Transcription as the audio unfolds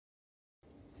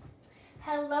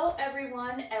Hello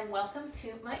everyone and welcome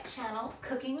to my channel,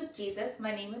 Cooking with Jesus.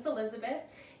 My name is Elizabeth.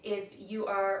 If you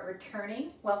are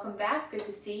returning, welcome back, good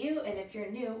to see you. And if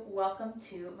you're new, welcome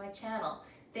to my channel.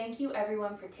 Thank you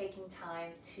everyone for taking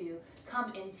time to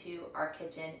come into our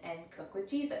kitchen and cook with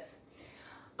Jesus.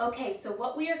 Okay, so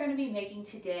what we are going to be making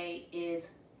today is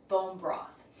bone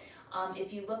broth.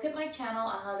 If you look at my channel,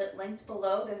 I'll have it linked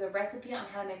below. There's a recipe on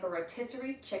how to make a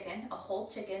rotisserie chicken, a whole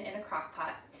chicken in a crock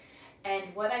pot.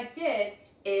 And what I did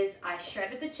is I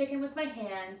shredded the chicken with my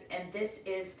hands, and this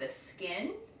is the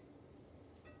skin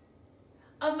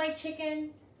of my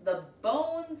chicken, the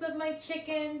bones of my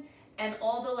chicken, and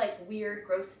all the like weird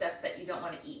gross stuff that you don't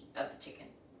want to eat of the chicken.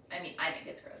 I mean, I think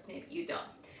it's gross, maybe you don't.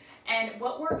 And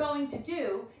what we're going to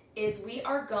do is we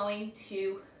are going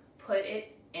to put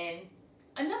it in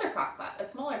another crock pot, a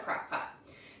smaller crock pot.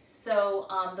 So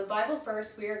the Bible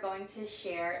verse we are going to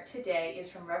share today is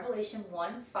from Revelation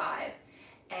 1:5,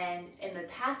 and in the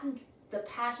Passion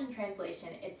Translation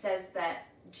it says that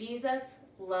Jesus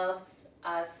loves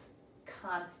us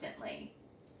constantly.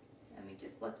 Let me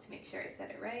just look to make sure I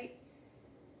said it right.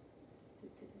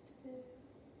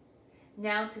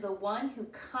 Now to the one who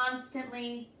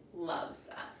constantly loves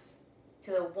us.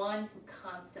 To the one who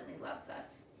constantly loves us.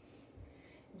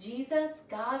 Jesus,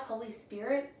 God, Holy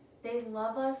Spirit, they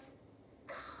love us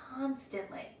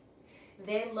constantly.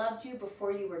 They loved you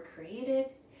before you were created.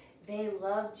 They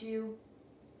loved you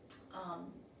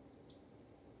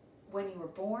when you were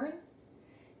born.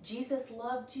 Jesus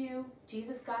loved you.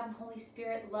 Jesus, God, and Holy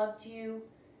Spirit loved you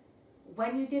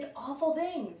when you did awful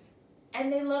things.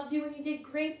 And they loved you when you did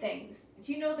great things.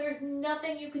 Do you know there's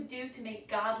nothing you could do to make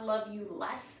God love you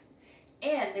less?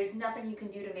 And there's nothing you can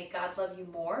do to make God love you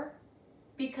more?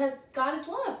 Because God is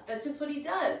love. That's just what he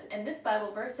does. And this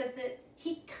Bible verse says that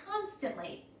he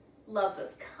constantly loves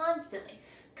us. Constantly.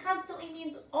 Constantly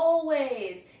means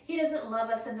always. He doesn't love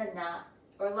us and then not.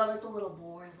 Or love us a little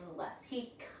more, a little less.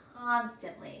 He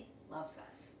constantly loves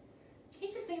us. Can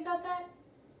you just think about that?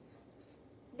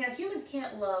 Now, humans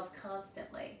can't love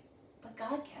constantly, but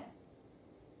God can.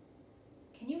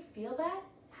 Can you feel that?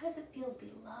 How does it feel to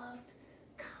be loved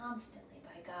constantly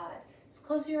by God? Just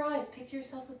close your eyes. Picture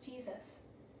yourself with Jesus.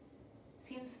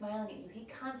 See him smiling at you. He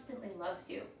constantly loves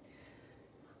you.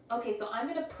 Okay, so I'm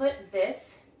going to put this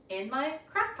in my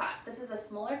crock pot. This is a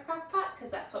smaller crock pot because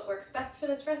that's what works best for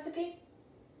this recipe.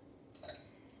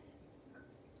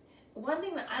 One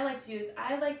thing that I like to do is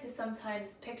I like to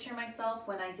sometimes picture myself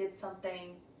when I did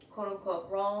something quote unquote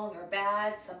wrong or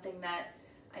bad, something that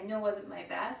I know wasn't my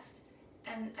best,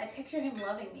 and I picture him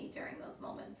loving me during those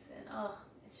moments, and oh,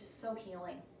 it's just so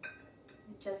healing.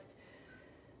 It just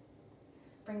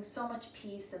brings so much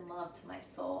peace and love to my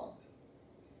soul.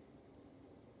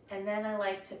 And then I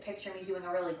like to picture me doing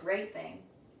a really great thing,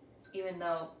 even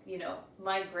though, you know,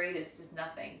 my greatest is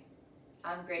nothing.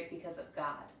 I'm great because of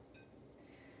God.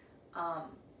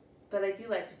 But I do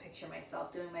like to picture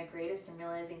myself doing my greatest and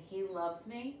realizing he loves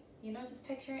me. You know, just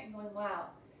picture it and going, wow,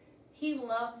 he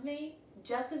loved me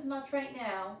just as much right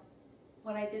now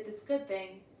when I did this good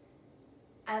thing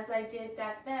as I did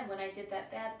back then when I did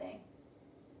that bad thing.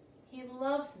 He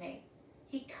loves me.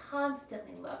 He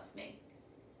constantly loves me.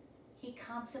 He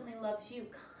constantly loves you.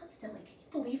 Constantly. Can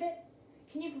you believe it?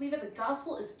 Can you believe it? The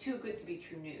gospel is too good to be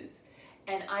true news.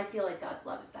 And I feel like God's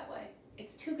love is that way.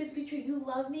 It's too good to be true. You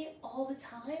love me all the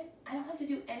time. I don't have to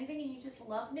do anything and you just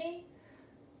love me.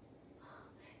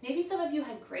 Maybe some of you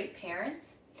had great parents.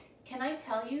 Can I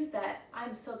tell you that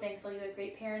I'm so thankful you had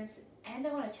great parents, and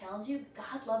I want to challenge you,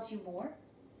 God loves you more.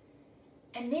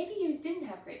 And maybe you didn't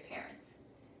have great parents.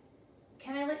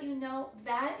 Can I let you know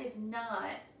that is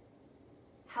not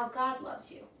how God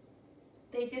loves you.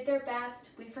 They did their best.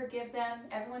 We forgive them.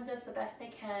 Everyone does the best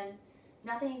they can.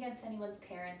 Nothing against anyone's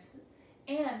parents.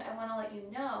 And I want to let you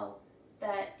know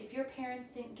that if your parents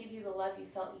didn't give you the love you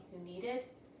felt you needed,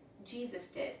 Jesus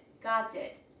did. God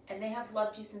did. And they have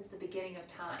loved you since the beginning of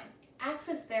time.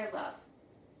 Access their love.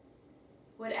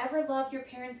 Whatever love your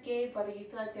parents gave, whether you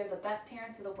feel like they're the best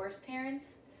parents or the worst parents,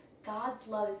 God's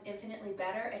love is infinitely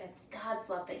better, and it's God's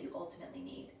love that you ultimately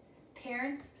need.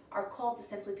 Parents are called to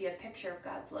simply be a picture of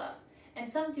God's love.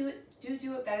 And some do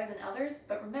it better than others,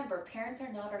 but remember, parents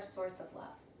are not our source of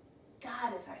love.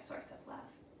 God is our source of love.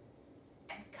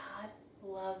 And God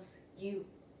loves you.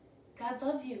 God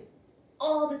loves you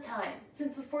all the time,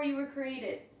 since before you were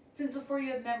created, since before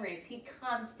you have memories. He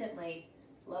constantly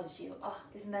loves you. Oh,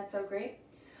 isn't that so great?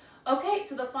 Okay,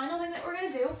 so the final thing that we're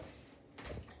going to do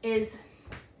is,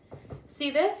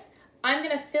 see this? I'm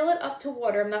going to fill it up to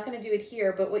water. I'm not going to do it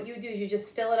here, but what you do is you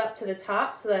just fill it up to the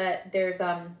top so that there's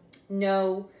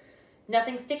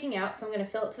nothing sticking out. So I'm going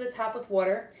to fill it to the top with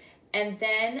water. and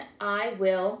then I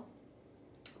will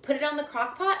put it on the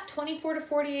crock pot 24 to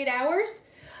 48 hours.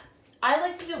 I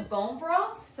like to do bone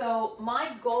broth, so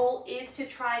my goal is to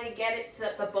try to get it so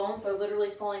that the bones are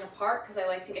literally falling apart, because I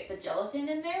like to get the gelatin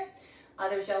in there.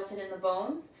 There's gelatin in the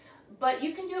bones, but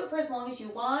you can do it for as long as you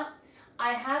want.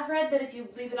 I have read that if you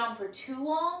leave it on for too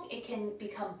long, it can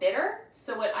become bitter.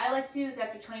 So what I like to do is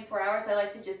after 24 hours, I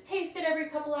like to just taste it every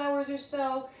couple hours or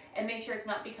so and make sure it's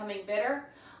not becoming bitter.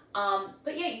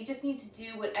 But yeah, you just need to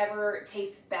do whatever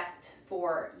tastes best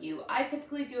for you. I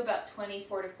typically do about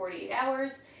 24 to 48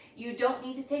 hours. You don't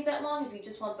need to take that long if you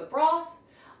just want the broth.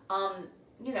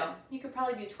 You know, you could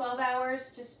probably do 12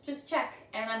 hours, just check.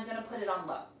 And I'm gonna put it on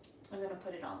low.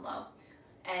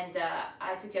 And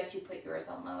I suggest you put yours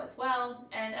on low as well.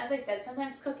 And as I said,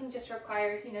 sometimes cooking just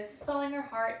requires, you know, just following your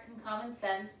heart, some common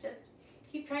sense. Just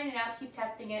keep trying it out, keep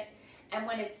testing it. And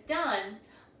when it's done,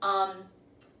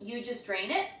 you just drain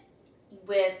it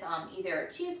with either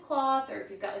a cheesecloth, or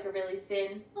if you've got like a really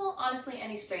thin, well, honestly,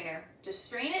 any strainer. Just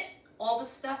strain it. All the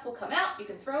stuff will come out. You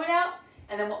can throw it out.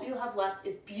 And then what you'll have left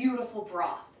is beautiful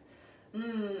broth.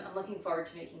 I'm looking forward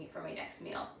to making it for my next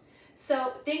meal.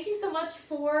 So thank you so much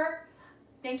for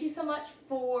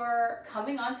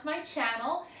coming onto my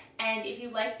channel. And if you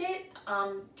liked it,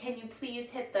 can you please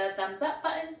hit the thumbs up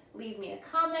button, leave me a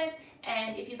comment,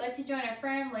 and if you'd like to join our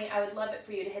family, I would love it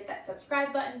for you to hit that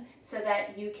subscribe button so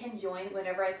that you can join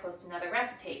whenever I post another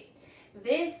recipe.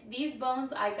 These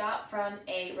bones I got from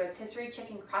a rotisserie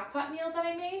chicken crockpot meal that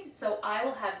I made, so I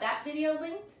will have that video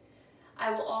linked.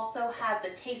 I will also have the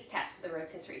taste test for the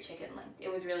rotisserie chicken linked.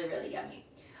 It was really, really yummy.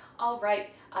 All right,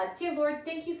 dear Lord,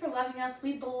 thank you for loving us.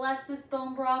 We bless this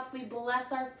bone broth. We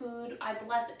bless our food. I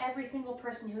bless every single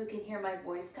person who can hear my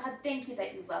voice. God, thank you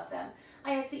that you love them.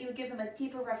 I ask that you would give them a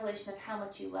deeper revelation of how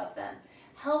much you love them.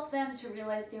 Help them to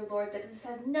realize, dear Lord, that this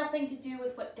has nothing to do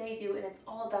with what they do, and it's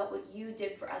all about what you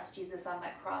did for us, Jesus, on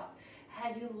that cross. How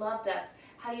you loved us,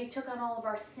 how you took on all of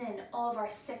our sin, all of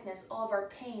our sickness, all of our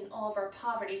pain, all of our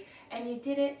poverty, and you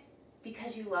did it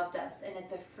because you loved us, and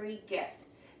it's a free gift.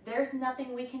 There's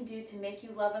nothing we can do to make you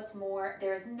love us more.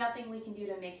 There's nothing we can do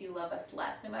to make you love us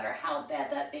less. No matter how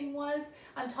bad that thing was,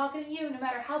 I'm talking to you, no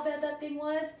matter how bad that thing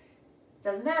was,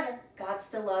 doesn't matter. God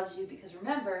still loves you, because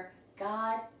remember,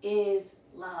 God is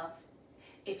love.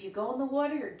 If you go in the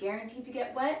water, you're guaranteed to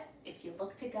get wet. If you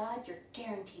look to God, you're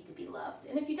guaranteed to be loved.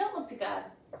 And if you don't look to God,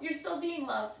 you're still being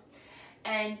loved.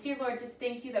 And dear Lord, just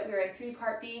thank you that we are a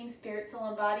three-part being, spirit, soul,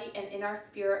 and body. And in our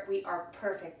spirit, we are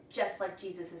perfect, just like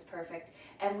Jesus is perfect.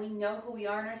 And we know who we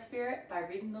are in our spirit by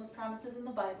reading those promises in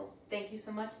the Bible. Thank you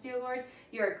so much, dear Lord.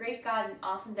 You're a great God and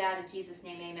awesome dad. In Jesus'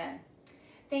 name, amen.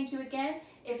 Thank you again.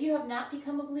 If you have not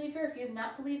become a believer, if you have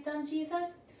not believed on Jesus,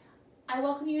 I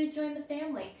welcome you to join the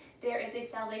family. There is a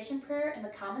salvation prayer in the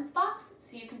comments box,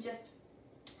 so you can just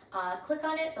click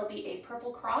on it. There'll be a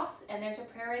purple cross, and there's a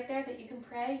prayer right there that you can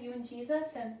pray, you and Jesus,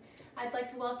 and I'd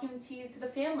like to welcome you to the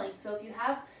family. So if you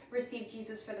have received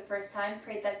Jesus for the first time,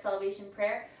 prayed that salvation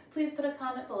prayer, please put a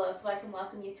comment below so I can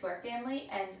welcome you to our family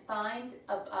and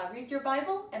read your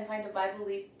Bible and find a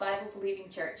Bible-believing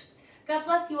church. God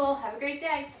bless you all. Have a great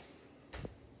day.